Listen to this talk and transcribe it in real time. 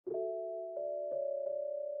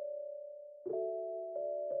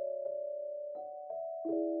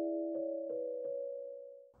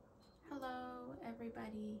Hello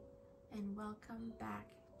everybody and welcome back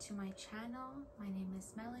to my channel. My name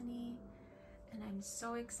is Melanie and I'm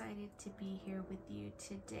so excited to be here with you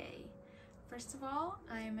today. First of all,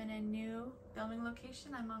 I'm in a new filming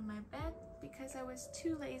location. I'm on my bed because I was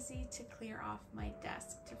too lazy to clear off my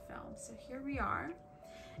desk to film. So here we are.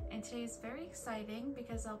 And today is very exciting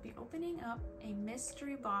because I'll be opening up a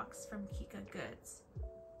mystery box from KikaGoods.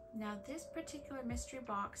 Now this particular mystery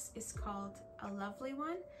box is called A Lovely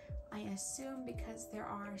One. I assume because there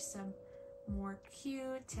are some more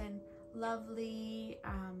cute and lovely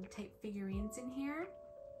type figurines in here.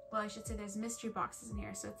 Well, I should say there's mystery boxes in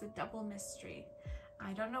here, so it's a double mystery.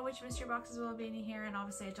 I don't know which mystery boxes will be in here, and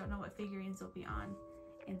obviously I don't know what figurines will be on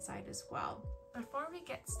inside as well. Before we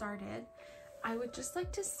get started, I would just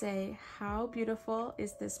like to say how beautiful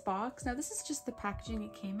is this box. Now this is just the packaging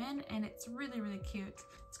it came in, and it's really, really cute.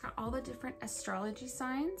 It's got all the different astrology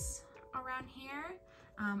signs around here.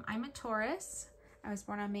 I'm a Taurus. I was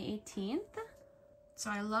born on May 18th.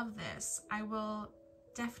 So I love this. I will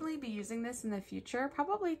definitely be using this in the future,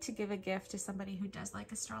 probably to give a gift to somebody who does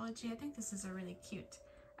like astrology. I think this is a really cute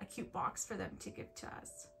box for them to give to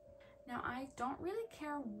us. Now I don't really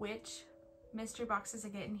care which mystery boxes I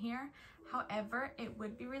get in here. However, it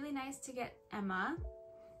would be really nice to get Emma,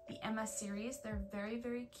 the Emma series. They're very,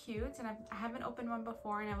 very cute, and I haven't opened one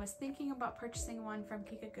before, and I was thinking about purchasing one from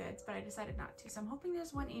KikaGoods, but I decided not to. So I'm hoping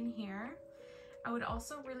there's one in here. I would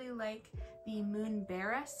also really like the Moon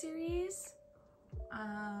Bara series.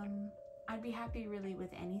 I'd be happy really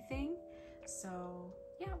with anything. So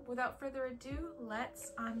yeah, without further ado,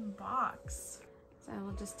 let's unbox. So I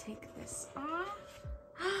will just take this off.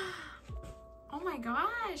 Oh my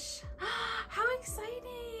gosh, how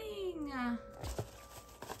exciting!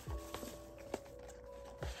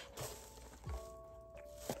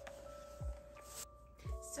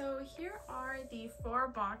 So here are the 4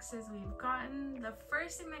 boxes we've gotten. The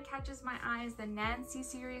first thing that catches my eye is the Nancy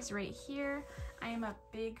series right here. I am a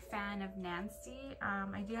big fan of Nancy.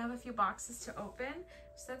 I do have a few boxes to open,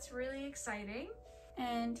 so that's really exciting.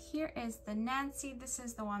 And here is the Nancy. This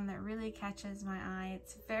is the one that really catches my eye.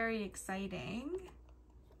 It's very exciting.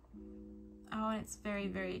 Oh, and it's very,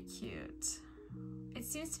 very cute. It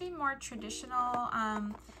seems to be more traditional,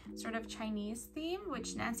 sort of Chinese theme,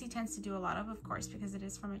 which Nancy tends to do a lot of course, because it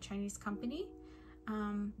is from a Chinese company.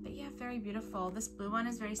 But yeah, very beautiful. This blue one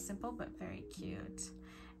is very simple, but very cute.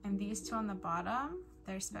 And these two on the bottom,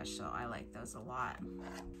 they're special. I like those a lot.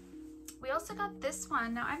 We also got this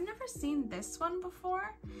one. Now, I've never seen this one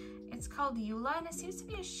before. It's called Eula, and it seems to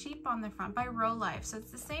be a sheep on the front by Row Life. So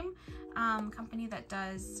it's the same company that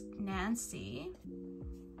does Nancy.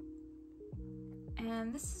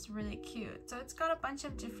 And this is really cute. So it's got a bunch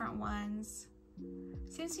of different ones.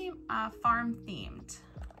 Seems to be farm themed.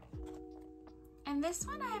 And this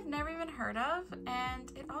one I have never even heard of,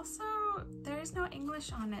 and it also, there is no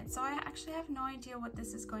English on it. So I actually have no idea what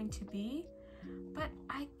this is going to be. But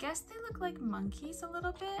I guess they look like monkeys a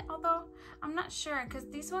little bit, although I'm not sure because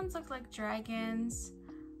these ones look like dragons.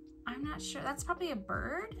 I'm not sure. That's probably a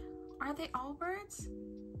bird. Are they all birds?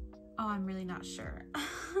 Oh, I'm really not sure.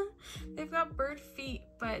 They've got bird feet,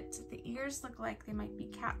 but the ears look like they might be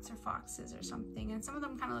cats or foxes or something, and some of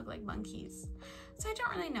them kind of look like monkeys. So I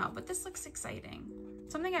don't really know, but this looks exciting.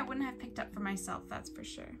 Something I wouldn't have picked up for myself, that's for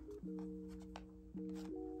sure.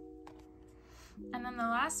 And then the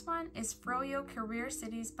last one is Froyo Career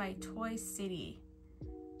Cities by Toy City.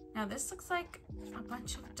 Now this looks like a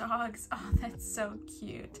bunch of dogs. Oh, that's so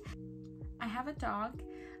cute. I have a dog.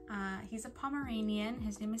 He's a Pomeranian.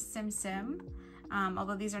 His name is Sim Sim.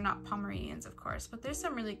 Although these are not Pomeranians, of course, but there's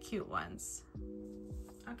some really cute ones.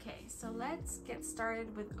 Okay, so let's get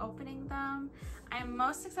started with opening them. I'm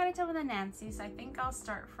most excited to open the Nancy, so I think I'll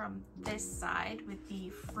start from this side with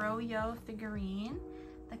the Froyo figurine,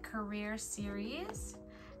 the Career series.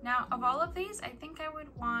 Now, of all of these, I think I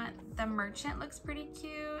would want the Merchant. Looks pretty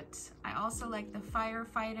cute. I also like the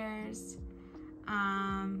Firefighters.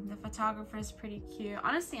 The Photographer is pretty cute.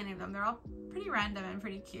 Honestly, any of them, they're all pretty random and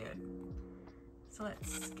pretty cute. So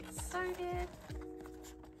let's get started.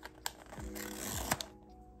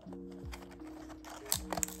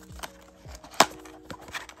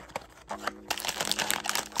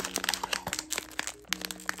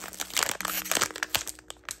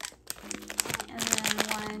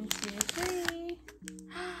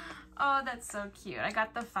 Oh, that's so cute. I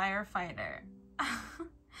got the Firefighter.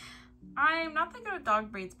 I'm not that good with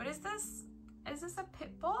dog breeds, but is this a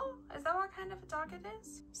pit bull? Is that what kind of a dog it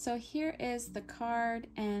is? So here is the card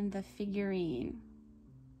and the figurine.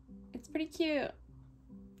 It's pretty cute.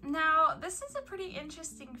 Now, this is a pretty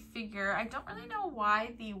interesting figure. I don't really know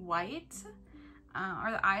why the white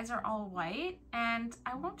or the eyes are all white, and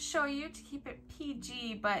I won't show you to keep it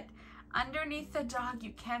PG, but underneath the dog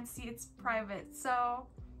you can't see it's private. So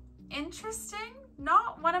interesting.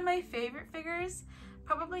 Not one of my favorite figures.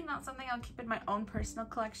 Probably not something I'll keep in my own personal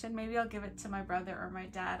collection. Maybe I'll give it to my brother or my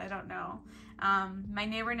dad. I don't know. My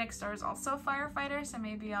neighbor next door is also a firefighter, so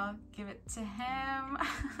maybe I'll give it to him.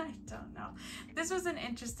 I don't know. This was an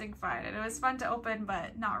interesting find, and it was fun to open,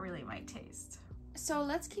 but not really my taste. So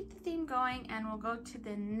let's keep the theme going, and we'll go to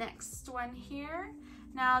the next one here.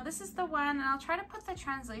 Now, this is the one, and I'll try to put the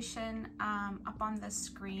translation up on the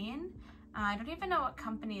screen. I don't even know what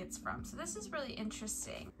company it's from, so this is really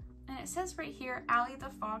interesting. And it says right here, Allie the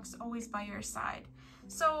fox, always by your side.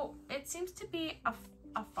 So it seems to be a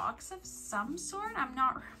fox of some sort. I'm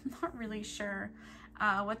not really sure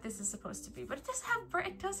what this is supposed to be, but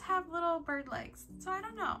it does have little bird legs, so I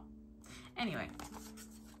don't know. Anyway,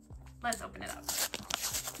 let's open it up.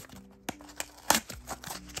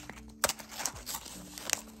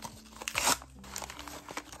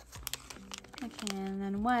 Okay, and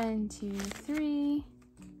then 1, 2, 3.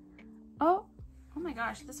 Oh my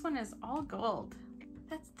gosh, this one is all gold.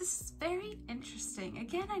 This is very interesting.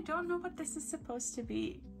 Again, I don't know what this is supposed to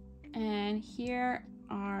be. And here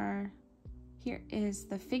is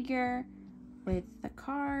the figure with the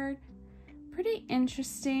card. Pretty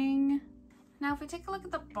interesting. Now, if we take a look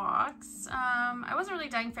at the box, I wasn't really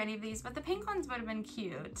dying for any of these, but the pink ones would have been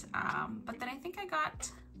cute. But then I think I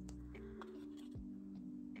got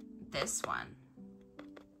this one.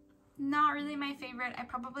 Not really my favorite. I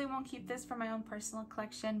probably won't keep this for my own personal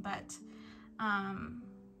collection, but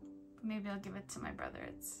maybe I'll give it to my brother.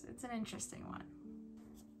 It's an interesting one.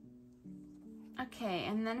 Okay,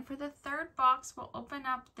 and then for the third box, we'll open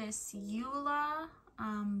up this Eula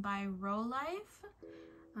by Rolife.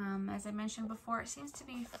 As I mentioned before, it seems to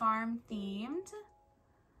be farm themed.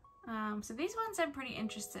 So these ones I'm pretty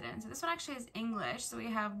interested in. So this one actually is English. So we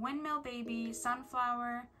have Windmill Baby,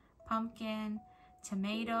 Sunflower, Pumpkin,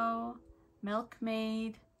 Tomato,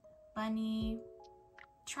 Milkmaid, Bunny,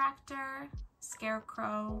 Tractor,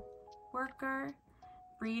 Scarecrow, Worker,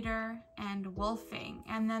 Breeder, and Wolfing.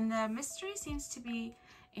 And then the mystery seems to be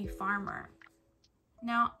a farmer.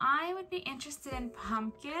 Now, I would be interested in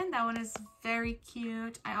Pumpkin. That one is very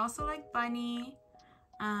cute. I also like Bunny.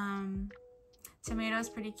 Tomato is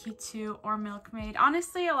pretty cute too, or Milkmaid.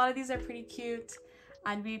 Honestly, a lot of these are pretty cute.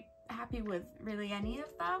 I'd be happy with really any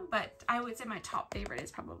of them, but I would say my top favorite is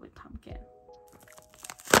probably Pumpkin.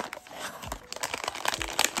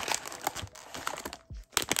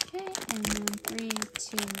 Okay, and then 3,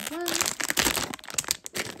 2, 1.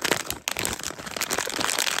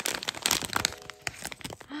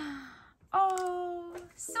 Oh,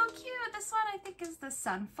 so cute. This one I think is the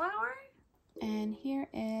Sunflower. And here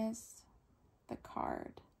is the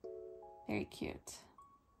card. Very cute.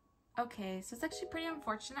 Okay, so it's actually pretty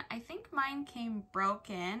unfortunate. I think mine came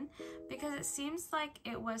broken because it seems like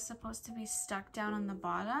it was supposed to be stuck down on the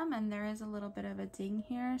bottom, and there is a little bit of a ding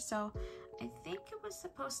here. So I think it was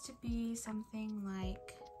supposed to be something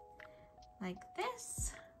like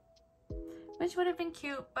this, which would have been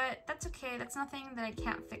cute, but that's okay. That's nothing that I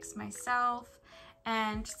can't fix myself.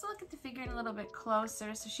 And just to look at the figure a little bit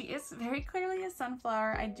closer, so she is very clearly a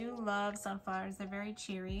sunflower. I do love sunflowers. They're very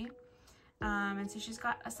cheery. And so she's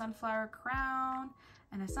got a sunflower crown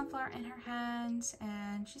and a sunflower in her hand,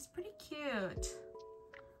 and she's pretty cute.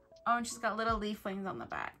 Oh, and she's got little leaf wings on the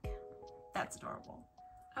back. That's adorable.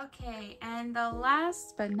 Okay, and the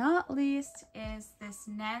last but not least is this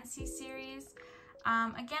Nancy series.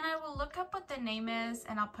 Again, I will look up what the name is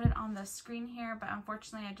and I'll put it on the screen here, but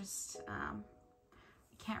unfortunately I just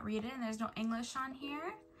can't read it and there's no English on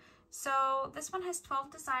here. So this one has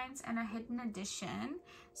 12 designs and a hidden edition.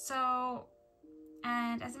 So,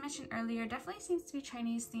 and as I mentioned earlier, definitely seems to be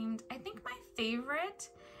Chinese themed. I think my favorite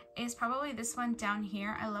is probably this one down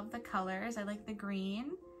here. I love the colors. I like the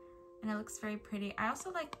green and it looks very pretty. I also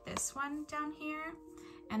like this one down here,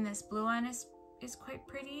 and this blue one is quite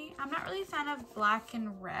pretty. I'm not really a fan of black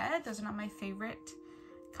and red. Those are not my favorite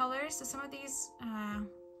colors. So some of these are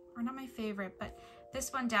not my favorite, but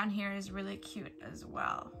this one down here is really cute as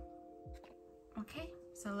well. Okay,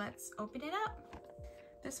 so let's open it up.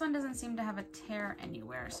 This one doesn't seem to have a tear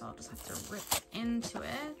anywhere, so I'll just have to rip into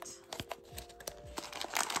it.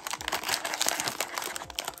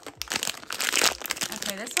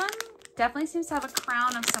 Okay, this one definitely seems to have a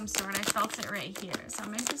crown of some sort. I felt it right here, so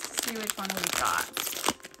I'm interested to see which one we got.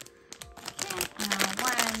 Okay,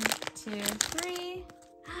 1, 2, 3.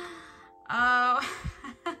 Oh,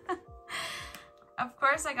 of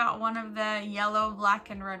course, I got one of the yellow, black,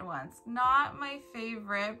 and red ones. Not my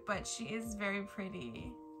favorite, but she is very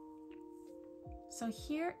pretty. So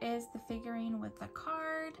here is the figurine with the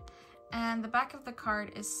card, and the back of the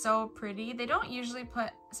card is so pretty. They don't usually put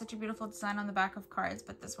such a beautiful design on the back of cards,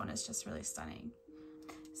 but this one is just really stunning.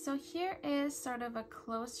 So here is sort of a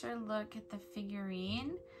closer look at the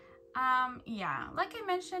figurine. Yeah, like I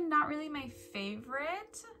mentioned, not really my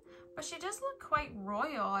favorite, but she does look quite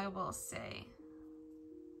royal, I will say.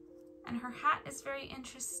 And her hat is very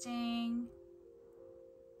interesting.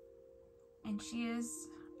 And she is,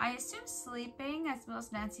 I assume, sleeping, as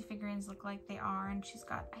most Nancy figurines look like they are. And she's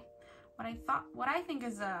got what I think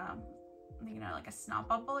is a, you know, like a snot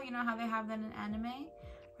bubble. You know how they have that in anime,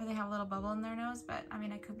 where they have a little bubble in their nose. But I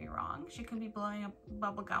mean, I could be wrong. She could be blowing up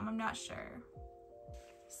bubble gum. I'm not sure.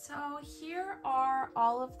 So here are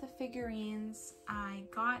all of the figurines I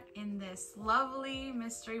got in this lovely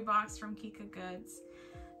mystery box from KikaGoods.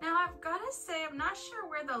 Now I've got to say, I'm not sure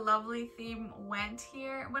where the lovely theme went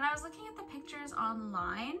here. When I was looking at the pictures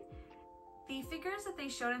online, the figures that they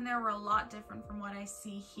showed in there were a lot different from what I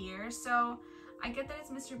see here. So I get that it's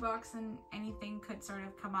mystery box and anything could sort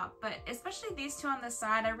of come up, but especially these two on the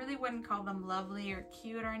side, I really wouldn't call them lovely or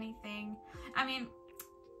cute or anything. I mean,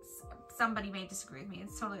 somebody may disagree with me.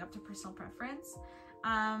 It's totally up to personal preference.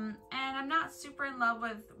 And I'm not super in love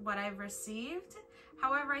with what I've received.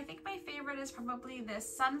 However, I think my favorite is probably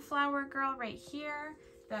this sunflower girl right here,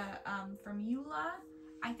 from Eula.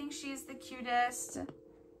 I think she's the cutest.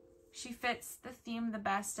 She fits the theme the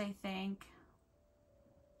best, I think.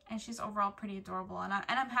 And she's overall pretty adorable, and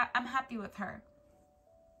I'm happy with her.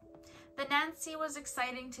 The Nancy was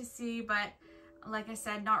exciting to see, but like I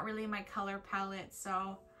said, not really my color palette,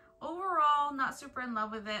 so overall, not super in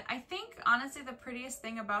love with it. I think, honestly, the prettiest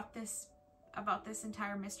thing about this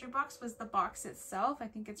entire mystery box was the box itself. I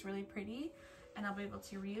think it's really pretty, and I'll be able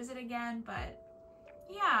to reuse it again. But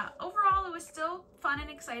yeah, overall, it was still fun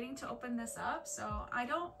and exciting to open this up, so I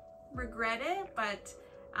don't regret it, but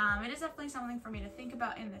it is definitely something for me to think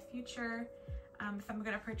about in the future if I'm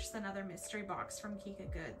going to purchase another mystery box from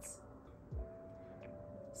KikaGoods.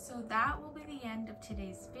 So that will be the end of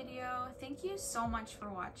today's video. Thank you so much for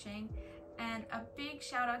watching, and a big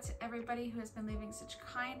shout out to everybody who has been leaving such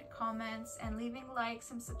kind comments and leaving likes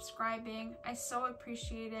and subscribing. I so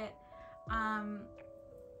appreciate it. I'm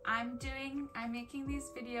making these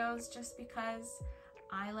videos just because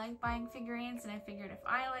I like buying figurines, and I figured if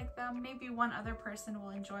I like them, maybe one other person will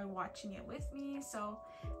enjoy watching it with me. So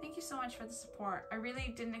thank you so much for the support. I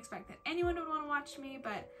really didn't expect that anyone would want to watch me,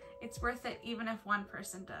 but it's worth it even if one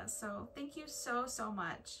person does. So thank you so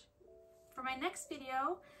much. For my next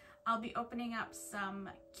video, I'll be opening up some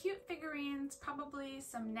cute figurines, probably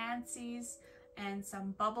some Nancy's and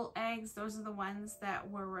some bubble eggs. Those are the ones that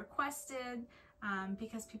were requested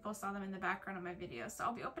because people saw them in the background of my video. So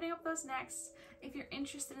I'll be opening up those next. If you're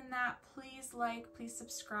interested in that, please like, please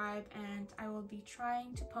subscribe, and I will be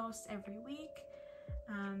trying to post every week.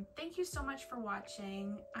 Thank you so much for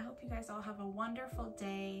watching. I hope you guys all have a wonderful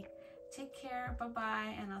day. Take care,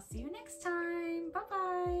 bye-bye, and I'll see you next time. Bye-bye.